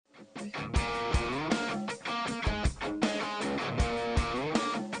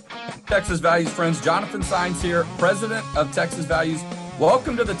Texas Values friends, Jonathan Saenz here, president of Texas Values.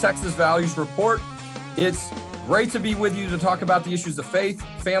 Welcome to the Texas Values Report. It's great to be with you to talk about the issues of faith,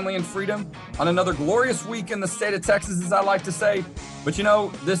 family, and freedom on another glorious week in the state of Texas, as I like to say. But you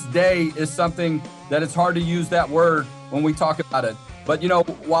know, this day is something that it's hard to use that word when we talk about it. But you know,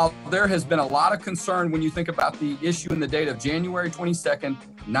 while there has been a lot of concern when you think about the issue and the date of January 22nd,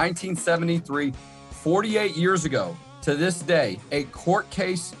 1973, 48 years ago to this day, a court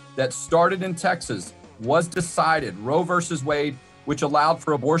case that started in Texas was decided, Roe versus Wade, which allowed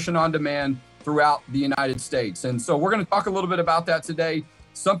for abortion on demand throughout the United States. And so we're going to talk a little bit about that today,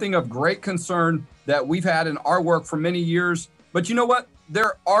 something of great concern that we've had in our work for many years. But you know what?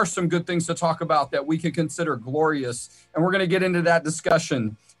 There are some good things to talk about that we can consider glorious, and we're going to get into that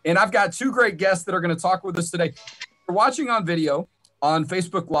discussion. And I've got two great guests that are going to talk with us today. If you're watching on video on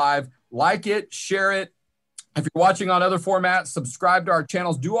Facebook Live, like it, share it. If you're watching on other formats, subscribe to our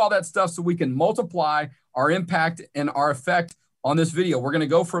channels, do all that stuff so we can multiply our impact and our effect on this video. We're going to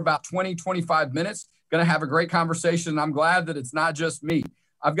go for about 20, 25 minutes. Going to have a great conversation. I'm glad that it's not just me.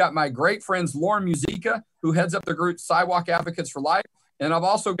 I've got my great friends, Lauren Muzica, who heads up the group Sidewalk Advocates for Life. And I've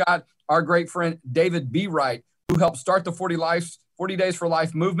also got our great friend, David B. Wright, who helped start the 40 Days for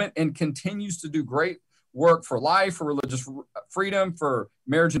Life movement and continues to do great work for life, for religious freedom, for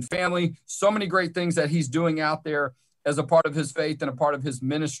marriage and family. So many great things that he's doing out there as a part of his faith and a part of his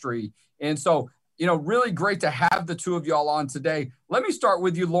ministry. And so, you know, really great to have the two of y'all on today. Let me start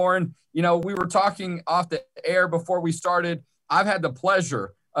with you, Lauren. You know, we were talking off the air before we started. I've had the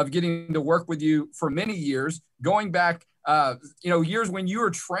pleasure of getting to work with you for many years, going back, years when you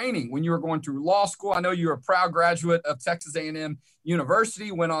were training, when you were going through law school. I know you're a proud graduate of Texas A&M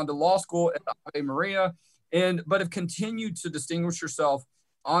University, went on to law school at Ave Maria, but have continued to distinguish yourself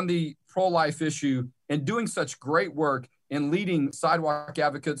on the pro-life issue and doing such great work in leading Sidewalk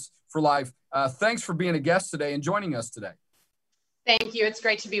Advocates for Life. Thanks for being a guest today and joining us today. Thank you. It's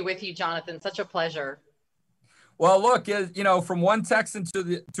great to be with you, Jonathan. Such a pleasure. Well, look, you know, from one Texan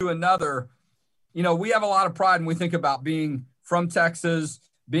to another, you know, we have a lot of pride when we think about being from Texas,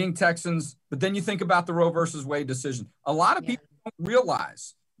 being Texans, but then you think about the Roe versus Wade decision. A lot of people don't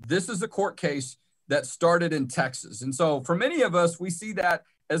realize this is a court case that started in Texas. And so for many of us, we see that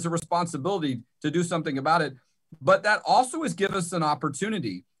as a responsibility to do something about it. But that also has given us an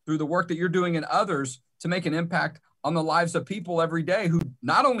opportunity through the work that you're doing and others to make an impact on the lives of people every day who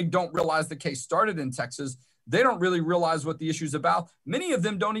not only don't realize the case started in Texas, they don't really realize what the issue is about. Many of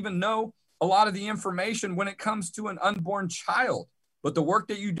them don't even know a lot of the information when it comes to an unborn child. But the work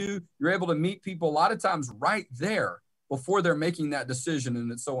that you do, you're able to meet people a lot of times right there before they're making that decision.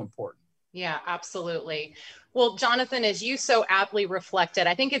 And it's so important. Yeah, absolutely. Well, Jonathan, as you so aptly reflected,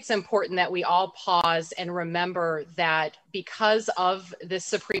 I think it's important that we all pause and remember that because of this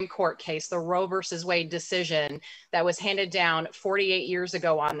Supreme Court case, the Roe versus Wade decision that was handed down 48 years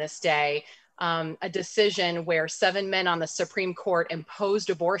ago on this day, a decision where 7 men on the Supreme Court imposed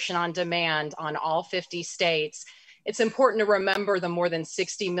abortion on demand on all 50 states. It's important to remember the more than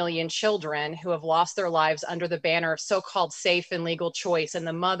 60 million children who have lost their lives under the banner of so-called safe and legal choice, and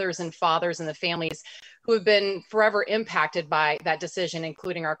the mothers and fathers and the families who have been forever impacted by that decision,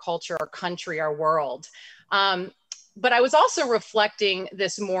 including our culture, our country, our world. But I was also reflecting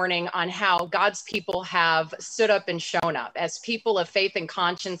this morning on how God's people have stood up and shown up as people of faith and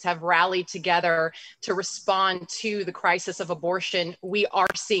conscience have rallied together to respond to the crisis of abortion. We are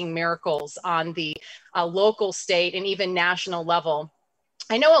seeing miracles on the local, state, and even national level.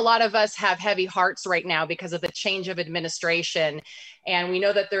 I know a lot of us have heavy hearts right now because of the change of administration. And we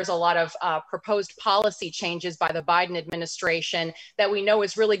know that there's a lot of proposed policy changes by the Biden administration that we know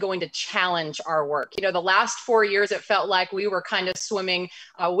is really going to challenge our work. You know, the last 4 years, it felt like we were kind of swimming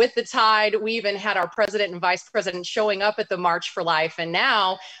with the tide. We even had our president and vice president showing up at the March for Life. And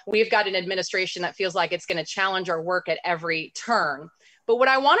now we've got an administration that feels like it's going to challenge our work at every turn. But what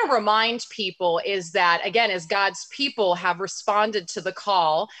I want to remind people is that, again, as God's people have responded to the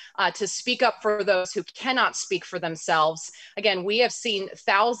call to speak up for those who cannot speak for themselves, again, we have seen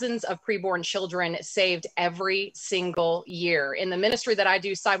thousands of preborn children saved every single year. In the ministry that I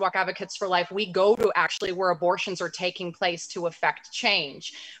do, Sidewalk Advocates for Life, we go to actually where abortions are taking place to affect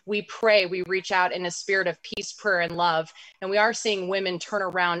change. We pray, we reach out in a spirit of peace, prayer, and love, and we are seeing women turn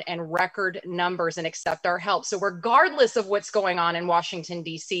around in record numbers and accept our help. So regardless of what's going on in Washington,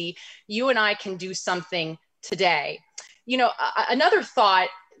 D.C., you and I can do something today. You know, another thought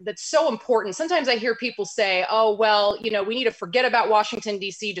that's so important. Sometimes I hear people say, oh, well, you know, we need to forget about Washington,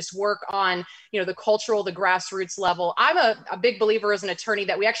 D.C., just work on, you know, the cultural, the grassroots level. I'm a big believer as an attorney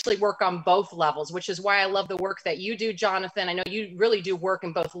that we actually work on both levels, which is why I love the work that you do, Jonathan. I know you really do work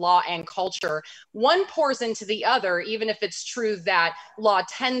in both law and culture. One pours into the other, even if it's true that law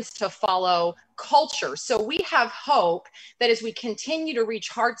tends to follow culture. So we have hope that as we continue to reach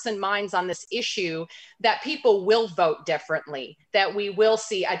hearts and minds on this issue, that people will vote differently, that we will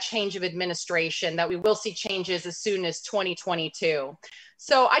see a change of administration, that we will see changes as soon as 2022.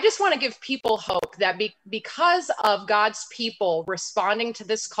 So I just want to give people hope that because of God's people responding to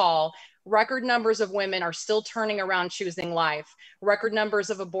this call, record numbers of women are still turning around, choosing life. Record numbers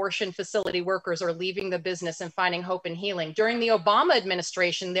of abortion facility workers are leaving the business and finding hope and healing. During the Obama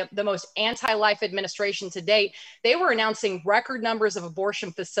administration, the most anti-life administration to date, they were announcing record numbers of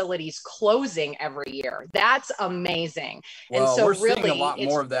abortion facilities closing every year. That's amazing. Well, and so we're really, seeing a lot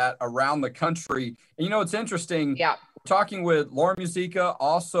more of that around the country. And, you know, it's interesting. Yeah. Talking with Lauren Muzica,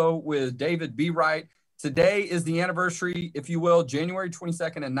 also with David B. Wright. Today is the anniversary, if you will, January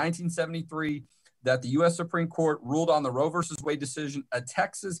 22nd in 1973, that the U.S. Supreme Court ruled on the Roe versus Wade decision, a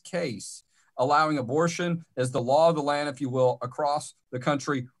Texas case allowing abortion as the law of the land, if you will, across the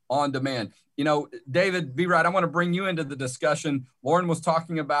country on demand. You know, David B. Wright, I want to bring you into the discussion. Lauren was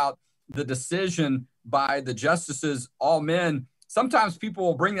talking about the decision by the justices, all men. Sometimes people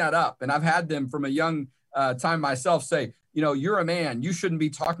will bring that up, and I've had them from a young time myself say, you know, you're a man, you shouldn't be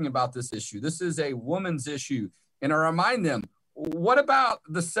talking about this issue. This is a woman's issue. And I remind them, what about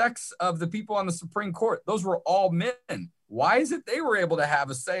the sex of the people on the Supreme Court? Those were all men. Why is it they were able to have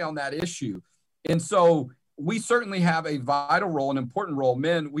a say on that issue? And so we certainly have a vital role, an important role,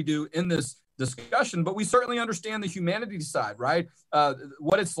 men, we do in this discussion, but we certainly understand the humanity side, right?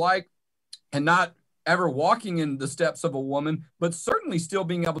 What it's like, and not ever walking in the steps of a woman, but certainly still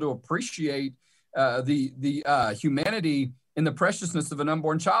being able to appreciate the humanity and the preciousness of an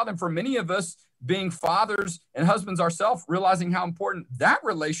unborn child. And for many of us, being fathers and husbands ourselves, realizing how important that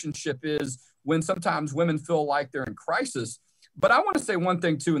relationship is when sometimes women feel like they're in crisis. But I want to say one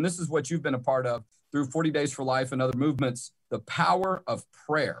thing too, and this is what you've been a part of through 40 Days for Life and other movements, the power of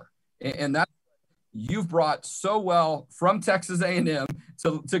prayer. And that you've brought so well from Texas A&M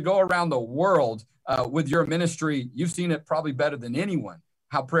to go around the world with your ministry. You've seen it probably better than anyone,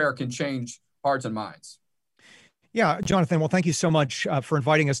 how prayer can change hearts and minds. Yeah, Jonathan, well, thank you so much for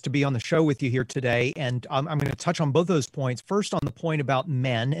inviting us to be on the show with you here today. And I'm going to touch on both those points. First, on the point about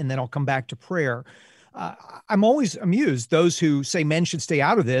men, and then I'll come back to prayer. I'm always amused. Those who say men should stay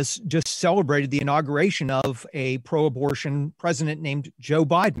out of this just celebrated the inauguration of a pro-abortion president named Joe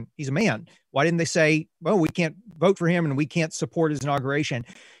Biden. He's a man. Why didn't they say, well, we can't vote for him and we can't support his inauguration?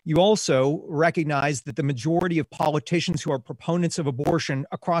 You also recognize that the majority of politicians who are proponents of abortion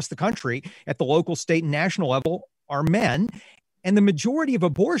across the country at the local, state, and national level are men, and the majority of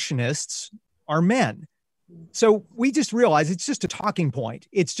abortionists are men. So we just realize it's just a talking point.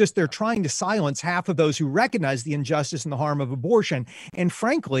 It's just they're trying to silence half of those who recognize the injustice and the harm of abortion. And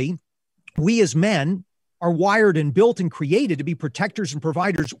frankly, we as men are wired and built and created to be protectors and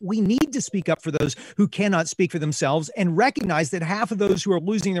providers. We need to speak up for those who cannot speak for themselves and recognize that half of those who are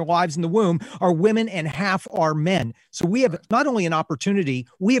losing their lives in the womb are women and half are men. So we have not only an opportunity,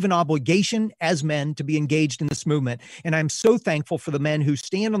 we have an obligation as men to be engaged in this movement. And I'm so thankful for the men who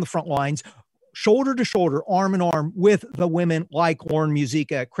stand on the front lines, shoulder to shoulder, arm in arm with the women like Lauren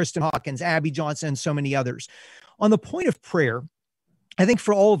Muzica, Kristen Hawkins, Abby Johnson, and so many others. On the point of prayer, I think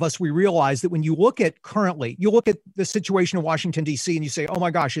for all of us, we realize that when you look at currently, you look at the situation in Washington, D.C., and you say, oh my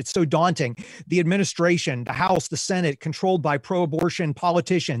gosh, it's so daunting. The administration, the House, the Senate, controlled by pro-abortion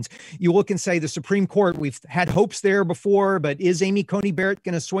politicians. You look and say the Supreme Court, we've had hopes there before, but is Amy Coney Barrett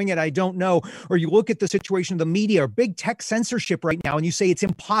going to swing it? I don't know. Or you look at the situation of the media or big tech censorship right now, and you say it's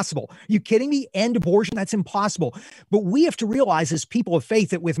impossible. Are you kidding me? End abortion? That's impossible. But we have to realize as people of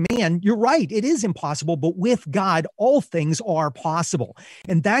faith that with man, you're right, it is impossible, but with God, all things are possible.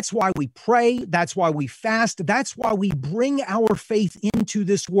 And that's why we pray. That's why we fast. That's why we bring our faith into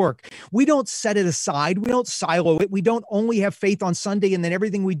this work. We don't set it aside. We don't silo it. We don't only have faith on Sunday and then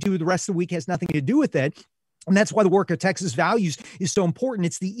everything we do the rest of the week has nothing to do with it. And that's why the work of Texas Values is so important.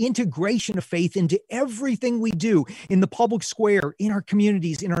 It's the integration of faith into everything we do in the public square, in our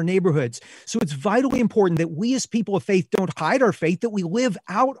communities, in our neighborhoods. So it's vitally important that we as people of faith don't hide our faith, that we live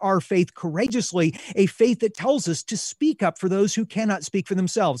out our faith courageously, a faith that tells us to speak up for those who cannot speak for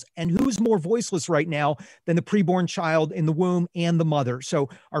themselves. And who's more voiceless right now than the preborn child in the womb and the mother? So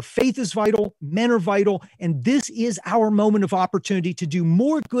our faith is vital, men are vital, and this is our moment of opportunity to do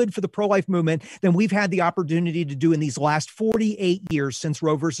more good for the pro-life movement than we've had the opportunity opportunity to do in these last 48 years since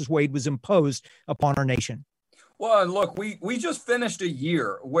Roe versus Wade was imposed upon our nation? Well, look, we just finished a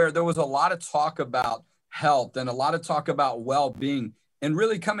year where there was a lot of talk about health and a lot of talk about well-being, and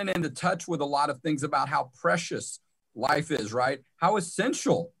really coming into touch with a lot of things about how precious life is, right? How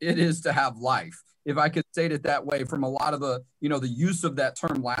essential it is to have life, if I could state it that way, from a lot of the use of that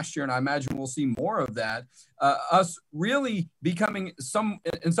term last year. And I imagine we'll see more of that, us really becoming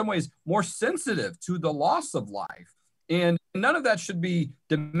in some ways more sensitive to the loss of life. And none of that should be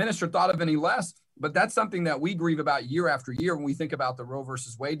diminished or thought of any less. But that's something that we grieve about year after year when we think about the Roe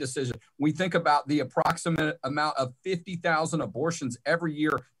versus Wade decision. We think about the approximate amount of 50,000 abortions every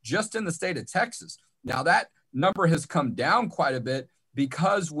year just in the state of Texas. Now, that number has come down quite a bit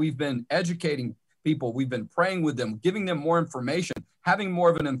because we've been educating people. We've been praying with them, giving them more information, having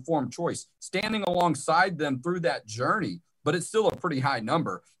more of an informed choice, standing alongside them through that journey. But it's still a pretty high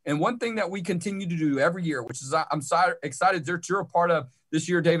number. And one thing that we continue to do every year, which is I'm excited that you're a part of this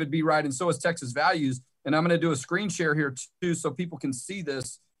year, David B. Wright, and so is Texas Values. And I'm going to do a screen share here too so people can see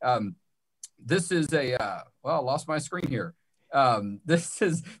this. This is I lost my screen here. This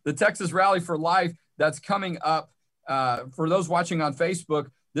is the Texas Rally for Life that's coming up. For those watching on Facebook,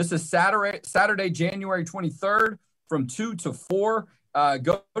 this is Saturday, January 23rd from 2 to 4.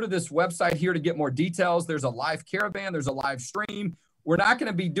 Go to this website here to get more details. There's a live caravan. There's a live stream. We're not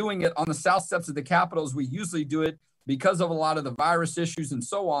going to be doing it on the south steps of the Capitol as we usually do it because of a lot of the virus issues and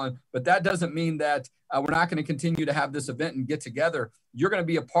so on. But that doesn't mean that we're not going to continue to have this event and get together. You're going to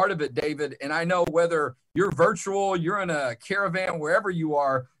be a part of it, David. And I know whether you're virtual, you're in a caravan, wherever you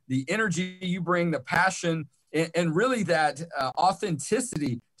are, the energy you bring, the passion, and really that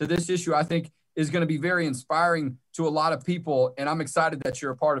authenticity to this issue, I think, is going to be very inspiring to a lot of people. And I'm excited that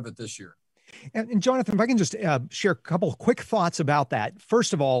you're a part of it this year. And Jonathan, if I can just share a couple of quick thoughts about that.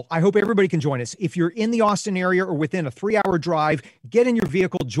 First of all, I hope everybody can join us. If you're in the Austin area or within a 3-hour drive, get in your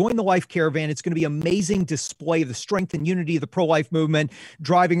vehicle, join the Life Caravan. It's going to be an amazing display of the strength and unity of the pro-life movement,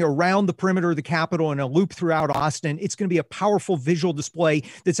 driving around the perimeter of the Capitol in a loop throughout Austin. It's going to be a powerful visual display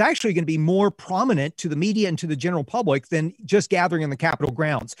that's actually going to be more prominent to the media and to the general public than just gathering in the Capitol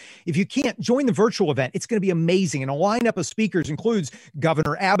grounds. If you can't, join the virtual event. It's going to be amazing. And a lineup of speakers includes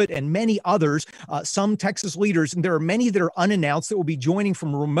Governor Abbott and many others. Some Texas leaders, and there are many that are unannounced that will be joining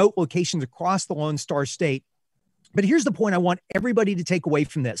from remote locations across the Lone Star State. But here's the point I want everybody to take away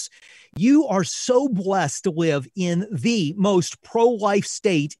from this. You are so blessed to live in the most pro-life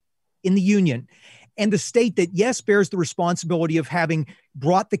state in the union, and the state that, yes, bears the responsibility of having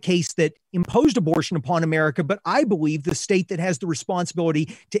brought the case that imposed abortion upon America, but I believe the state that has the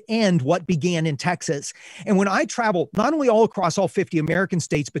responsibility to end what began in Texas. And when I travel, not only all across all 50 American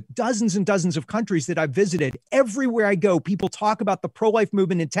states, but dozens and dozens of countries that I've visited, everywhere I go, people talk about the pro-life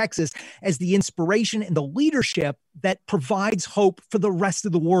movement in Texas as the inspiration and the leadership that provides hope for the rest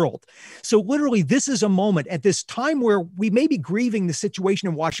of the world. So literally, this is a moment at this time where we may be grieving the situation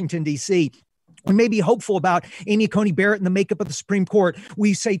in Washington, D.C., we may be hopeful about Amy Coney Barrett and the makeup of the Supreme Court.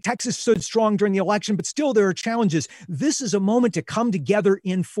 We say Texas stood strong during the election, but still there are challenges. This is a moment to come together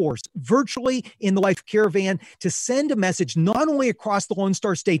in force, virtually in the Life Caravan, to send a message not only across the Lone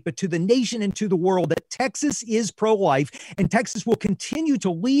Star State, but to the nation and to the world that Texas is pro-life, and Texas will continue to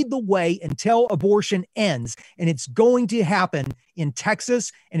lead the way until abortion ends. And it's going to happen in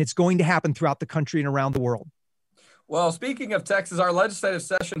Texas, and it's going to happen throughout the country and around the world. Well, speaking of Texas, our legislative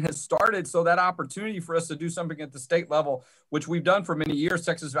session has started, so that opportunity for us to do something at the state level, which we've done for many years.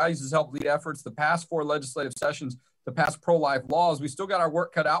 Texas Values has helped lead efforts the past 4 legislative sessions to pass pro-life laws. We still got our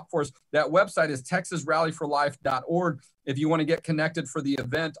work cut out for us. That website is texasrallyforlife.org if you want to get connected for the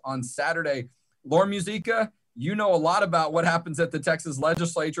event on Saturday. Lauren Muzica, you know a lot about what happens at the Texas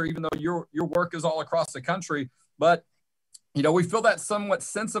legislature, even though your work is all across the country. But, you know, we feel that somewhat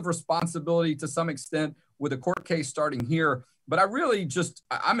sense of responsibility to some extent with a court case starting here. But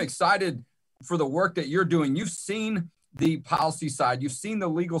I'm excited for the work that you're doing. You've seen the policy side, you've seen the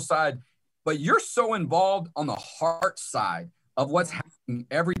legal side, but you're so involved on the heart side of what's happening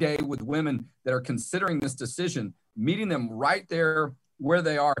every day with women that are considering this decision, meeting them right there where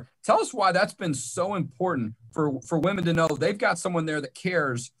they are. Tell us why that's been so important for women to know they've got someone there that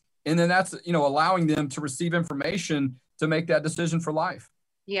cares. And then that's, allowing them to receive information to make that decision for life.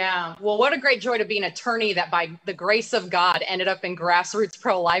 Yeah. Well, what a great joy to be an attorney that by the grace of God ended up in grassroots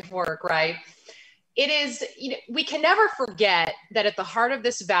pro-life work, right? It is, we can never forget that at the heart of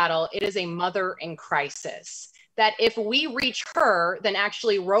this battle, it is a mother in crisis. that if we reach her, then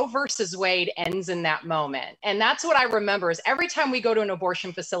actually Roe versus Wade ends in that moment. And that's what I remember is every time we go to an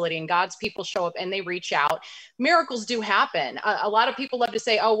abortion facility and God's people show up and they reach out, miracles do happen. A lot of people love to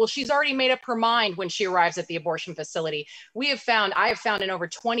say, oh, well, she's already made up her mind when she arrives at the abortion facility. I have found in over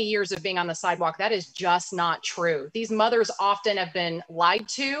 20 years of being on the sidewalk, that is just not true. These mothers often have been lied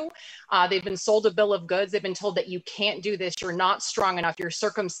to. They've been sold a bill of goods. They've been told that you can't do this. You're not strong enough. Your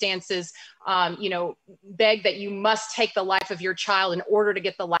circumstances, beg that you must take the life of your child in order to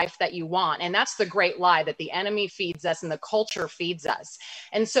get the life that you want. And that's the great lie that the enemy feeds us and the culture feeds us.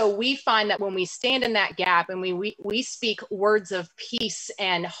 And so we find that when we stand in that gap and we speak words of peace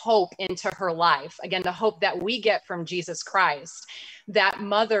and hope into her life, again, the hope that we get from Jesus Christ, that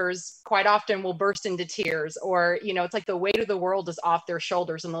mothers quite often will burst into tears, or, it's like the weight of the world is off their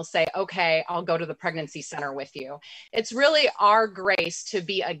shoulders and they'll say, okay, I'll go to the pregnancy center with you. It's really our grace to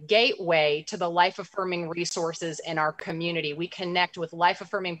be a gateway to the life affirming resources in our community. We connect with life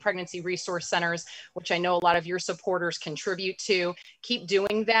affirming pregnancy resource centers, which I know a lot of your supporters contribute to. Keep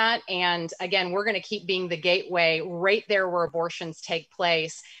doing that. And again, we're going to keep being the gateway right there where abortions take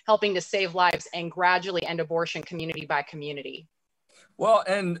place, helping to save lives and gradually end abortion community by community. Well,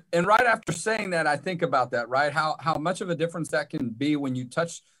 and right after saying that, I think about that, right? How much of a difference that can be when you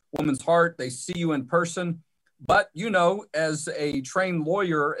touch a woman's heart, they see you in person. But, as a trained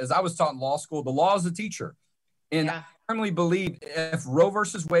lawyer, as I was taught in law school, the law is a teacher. And I firmly believe if Roe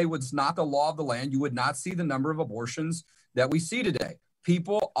versus Wade was not the law of the land, you would not see the number of abortions that we see today.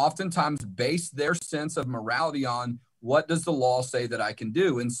 People oftentimes base their sense of morality on what does the law say that I can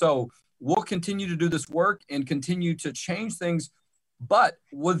do? And so we'll continue to do this work and continue to change things. But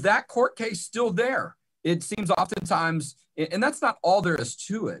with that court case still there, it seems oftentimes, and that's not all there is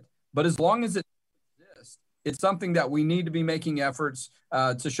to it, but as long as it exists, it's something that we need to be making efforts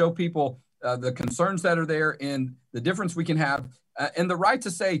to show people the concerns that are there and the difference we can have and the right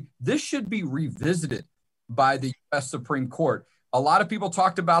to say this should be revisited by the U.S. Supreme Court. A lot of people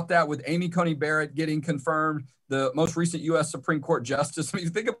talked about that with Amy Coney Barrett getting confirmed, the most recent U.S. Supreme Court justice. I mean,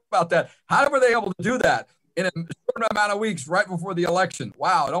 think about that. How were they able to do that in a short amount of weeks right before the election?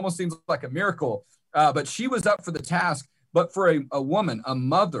 Wow, it almost seems like a miracle. But she was up for the task. But for a woman, a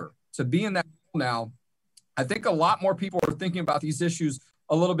mother, to be in that role now, I think a lot more people are thinking about these issues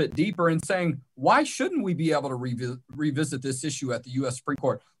a little bit deeper and saying, why shouldn't we be able to revisit this issue at the U.S. Supreme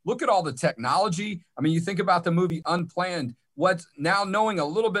Court? Look at all the technology. I mean, you think about the movie Unplanned, what's now knowing a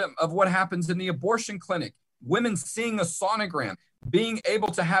little bit of what happens in the abortion clinic, women seeing a sonogram, being able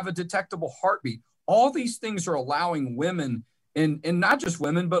to have a detectable heartbeat. All these things are allowing women, and not just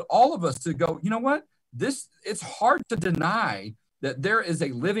women, but all of us to go, you know what? It's hard to deny that there is a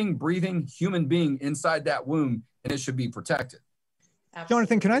living, breathing human being inside that womb, and it should be protected. Absolutely.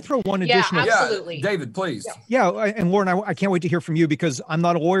 Jonathan, can I throw one additional? Yeah, absolutely. Yeah, David, please. Yeah, and Lauren, I can't wait to hear from you because I'm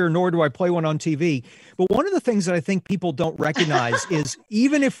not a lawyer, nor do I play one on TV. But one of the things that I think people don't recognize is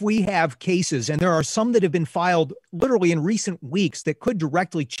even if we have cases, and there are some that have been filed literally in recent weeks that could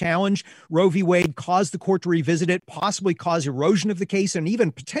directly challenge Roe v. Wade, cause the court to revisit it, possibly cause erosion of the case, and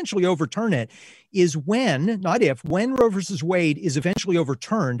even potentially overturn it, is when, not if, when Roe versus Wade is eventually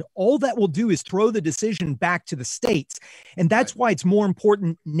overturned, all that will do is throw the decision back to the states. And that's why it's more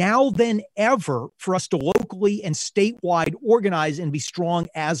important now than ever for us to locally and statewide organize and be strong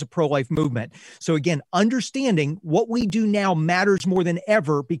as a pro-life movement. So again, understanding what we do now matters more than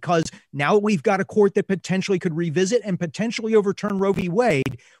ever, because now we've got a court that potentially could revisit and potentially overturn Roe v.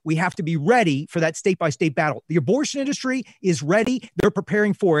 Wade. We have to be ready for that state-by-state battle. The abortion industry is ready. They're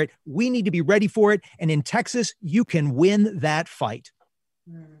preparing for it. We need to be ready for it. And in Texas, you can win that fight.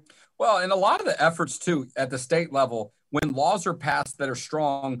 Well, and a lot of the efforts too at the state level, when laws are passed that are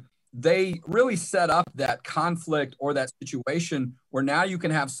strong, they really set up that conflict or that situation where now you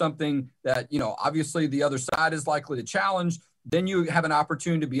can have something that, obviously the other side is likely to challenge. Then you have an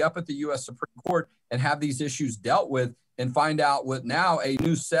opportunity to be up at the U.S. Supreme Court and have these issues dealt with and find out what now a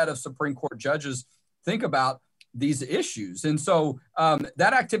new set of Supreme Court judges think about these issues. And so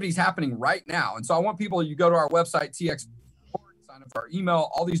that activity is happening right now. And so I want people, you go to our website, TX, sign up for our email,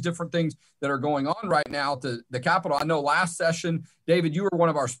 all these different things that are going on right now at the Capitol. I know last session, David, you were one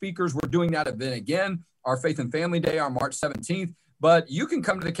of our speakers. We're doing that event again, our Faith and Family Day on March 17th. But you can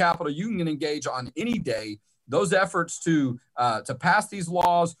come to the Capitol. You can engage on any day. Those efforts to pass these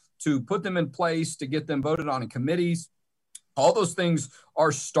laws, to put them in place, to get them voted on in committees, all those things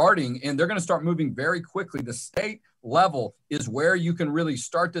are starting, and they're going to start moving very quickly. The state level is where you can really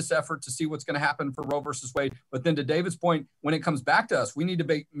start this effort to see what's going to happen for Roe versus Wade. But then to David's point, when it comes back to us, we need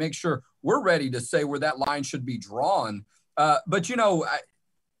to make sure we're ready to say where that line should be drawn. But,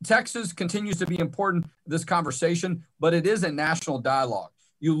 Texas continues to be important in this conversation, but it is a national dialogue.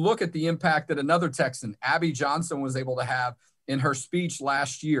 You look at the impact that another Texan, Abby Johnson, was able to have in her speech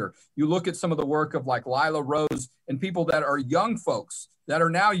last year. You look at some of the work of like Lila Rose and people that are young folks that are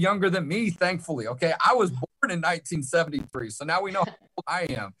now younger than me, thankfully. Okay, I was born in 1973, so now we know how old I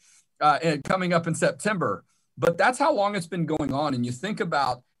am, and coming up in September. But that's how long it's been going on. And you think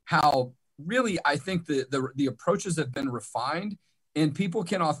about how really I think the approaches have been refined, and people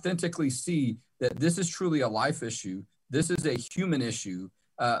can authentically see that this is truly a life issue. This is a human issue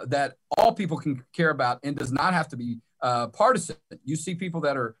that all people can care about and does not have to be partisan. You see people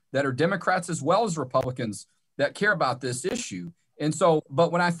that are Democrats as well as Republicans that care about this issue. And so,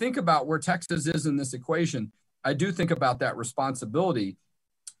 but when I think about where Texas is in this equation, I do think about that responsibility.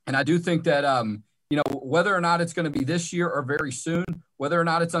 And I do think that, you know, whether or not it's going to be this year or very soon, whether or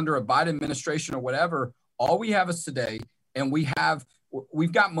not it's under a Biden administration or whatever, all we have is today, and we've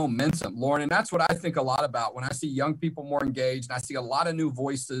got momentum, Lauren. And that's what I think a lot about when I see young people more engaged, and I see a lot of new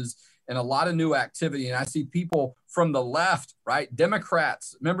voices and a lot of new activity. And I see people from the left, right?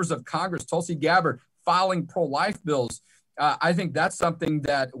 Democrats, members of Congress, Tulsi Gabbard, filing pro-life bills. I think that's something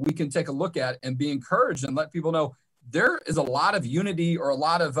that we can take a look at and be encouraged and let people know there is a lot of unity or a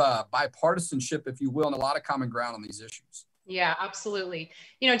lot of bipartisanship, if you will, and a lot of common ground on these issues. Yeah, absolutely.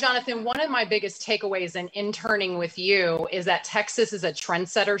 You know, Jonathan, one of my biggest takeaways in interning with you is that Texas is a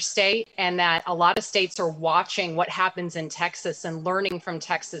trendsetter state, and that a lot of states are watching what happens in Texas and learning from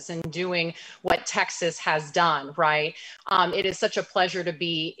Texas and doing what Texas has done, right? It is such a pleasure to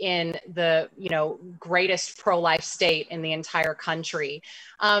be in the, you know, greatest pro-life state in the entire country.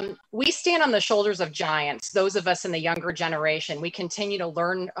 We stand on the shoulders of giants, those of us in the younger generation. We continue to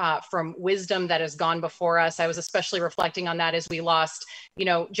learn from wisdom that has gone before us. I was especially reflecting on that as we lost, you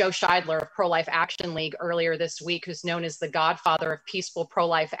know, Joe Scheidler of Pro-Life Action League earlier this week, who's known as the godfather of peaceful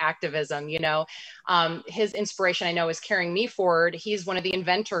pro-life activism. You know, his inspiration, I know, is carrying me forward. He's one of the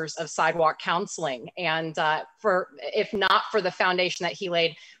inventors of sidewalk counseling. And if not for the foundation that he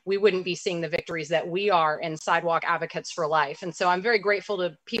laid, we wouldn't be seeing the victories that we are in Sidewalk Advocates for Life. And so I'm very grateful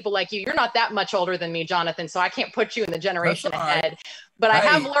to people like you. You're not that much older than me, Jonathan, so I can't put you in the generation ahead. But I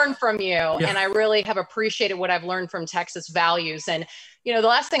have learned from you, and I really have appreciated what I've learned from Texas values. And, you know, the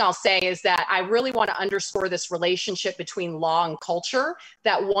last thing I'll say is that I really want to underscore this relationship between law and culture,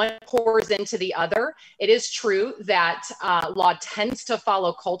 that one pours into the other. It is true that law tends to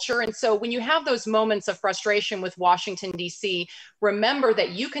follow culture. And so when you have those moments of frustration with Washington, D.C., remember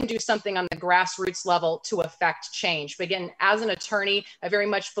that you can do something on the grassroots level to affect change. But again, as an attorney, I very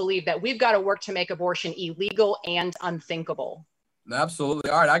much believe that we've got to work to make abortion illegal and unthinkable.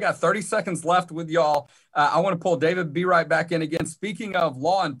 Absolutely. All right. I got 30 seconds left with y'all. I want to pull David Bereit back in again. Speaking of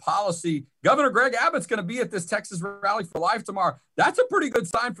law and policy, Governor Greg Abbott's going to be at this Texas Rally for Life tomorrow. That's a pretty good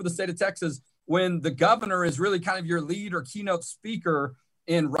sign for the state of Texas when the governor is really kind of your lead or keynote speaker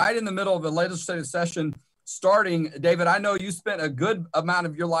and right in the middle of a legislative session starting. David, I know you spent a good amount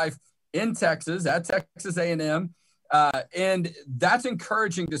of your life in Texas at Texas A&M, and that's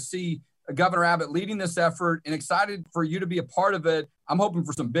encouraging to see Governor Abbott leading this effort, and excited for you to be a part of it. I'm hoping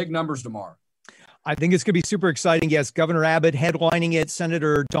for some big numbers tomorrow. I think it's going to be super exciting. Yes, Governor Abbott headlining it,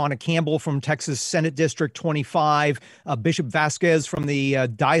 Senator Donna Campbell from Texas Senate District 25, Bishop Vasquez from the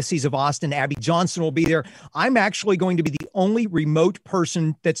Diocese of Austin, Abby Johnson will be there. I'm actually going to be the only remote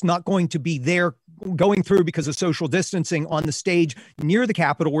person that's not going to be there going through because of social distancing on the stage near the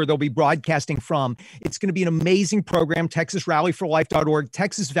Capitol where they'll be broadcasting from. It's going to be an amazing program. TexasRallyForLife.org.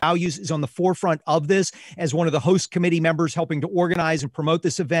 Texas Values is on the forefront of this as one of the host committee members helping to organize and promote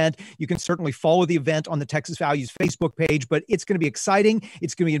this event. You can certainly follow the event on the Texas Values Facebook page, but it's going to be exciting.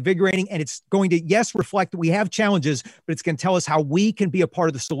 It's going to be invigorating, and it's going to, yes, reflect that we have challenges, but it's going to tell us how we can be a part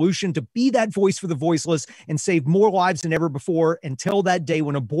of the solution to be that voice for the voiceless and save more lives than ever before until that day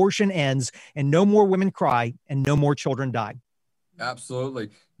when abortion ends and no more women cry and no more children die. Absolutely.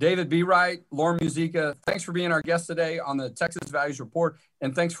 David Bereit, Lauren Muzica, thanks for being our guest today on the Texas Values Report,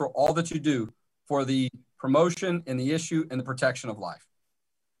 and thanks for all that you do for the promotion and the issue and the protection of life.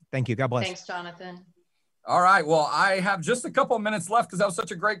 Thank you. God bless. Thanks, Jonathan. All right. Well, I have just a couple of minutes left because that was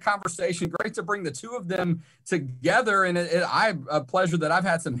such a great conversation. Great to bring the two of them together. And I have a pleasure that I've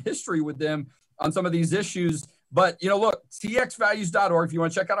had some history with them on some of these issues. But, you know, look, txvalues.org. If you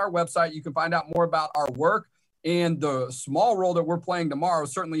want to check out our website, you can find out more about our work and the small role that we're playing tomorrow,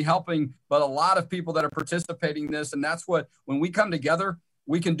 certainly helping, but a lot of people that are participating in this. And that's what, when we come together,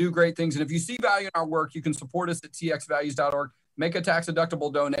 we can do great things. And if you see value in our work, you can support us at txvalues.org. Make a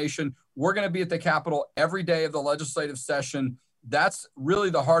tax-deductible donation. We're going to be at the Capitol every day of the legislative session. That's really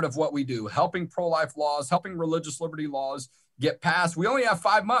the heart of what we do, helping pro-life laws, helping religious liberty laws, get passed. We only have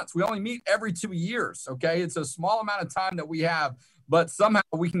 5 months. We only meet every 2 years. Okay. It's a small amount of time that we have, but somehow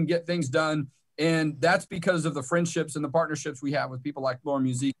we can get things done. And that's because of the friendships and the partnerships we have with people like Laura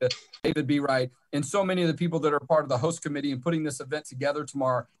Musica, David B. Wright, and so many of the people that are part of the host committee and putting this event together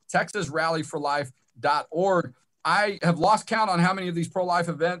tomorrow. TexasRallyForLife.org. I have lost count on how many of these pro-life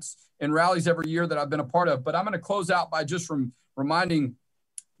events and rallies every year that I've been a part of, but I'm going to close out by just reminding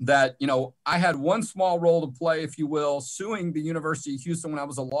that, you know, I had one small role to play, if you will, suing the University of Houston when I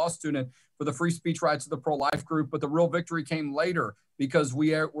was a law student for the free speech rights of the pro-life group. But the real victory came later because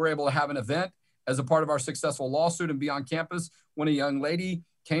we were able to have an event as a part of our successful lawsuit and be on campus when a young lady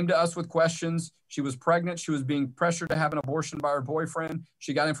came to us with questions. She was pregnant. She was being pressured to have an abortion by her boyfriend.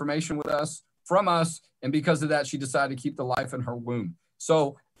 She got information from us. And because of that, she decided to keep the life in her womb.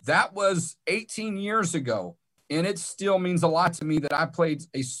 So that was 18 years ago. And it still means a lot to me that I played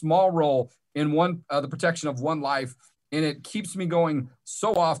a small role in the protection of one life. And it keeps me going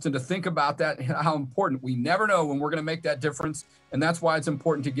so often to think about that and how important. We never know when we're going to make that difference. And that's why it's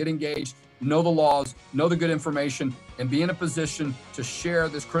important to get engaged, know the laws, know the good information, and be in a position to share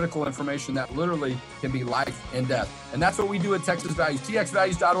this critical information that literally can be life and death. And that's what we do at Texas Values.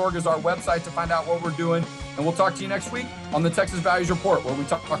 TXValues.org is our website to find out what we're doing. And we'll talk to you next week on the Texas Values Report, where we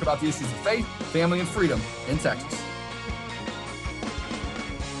talk about the issues of faith, family, and freedom in Texas.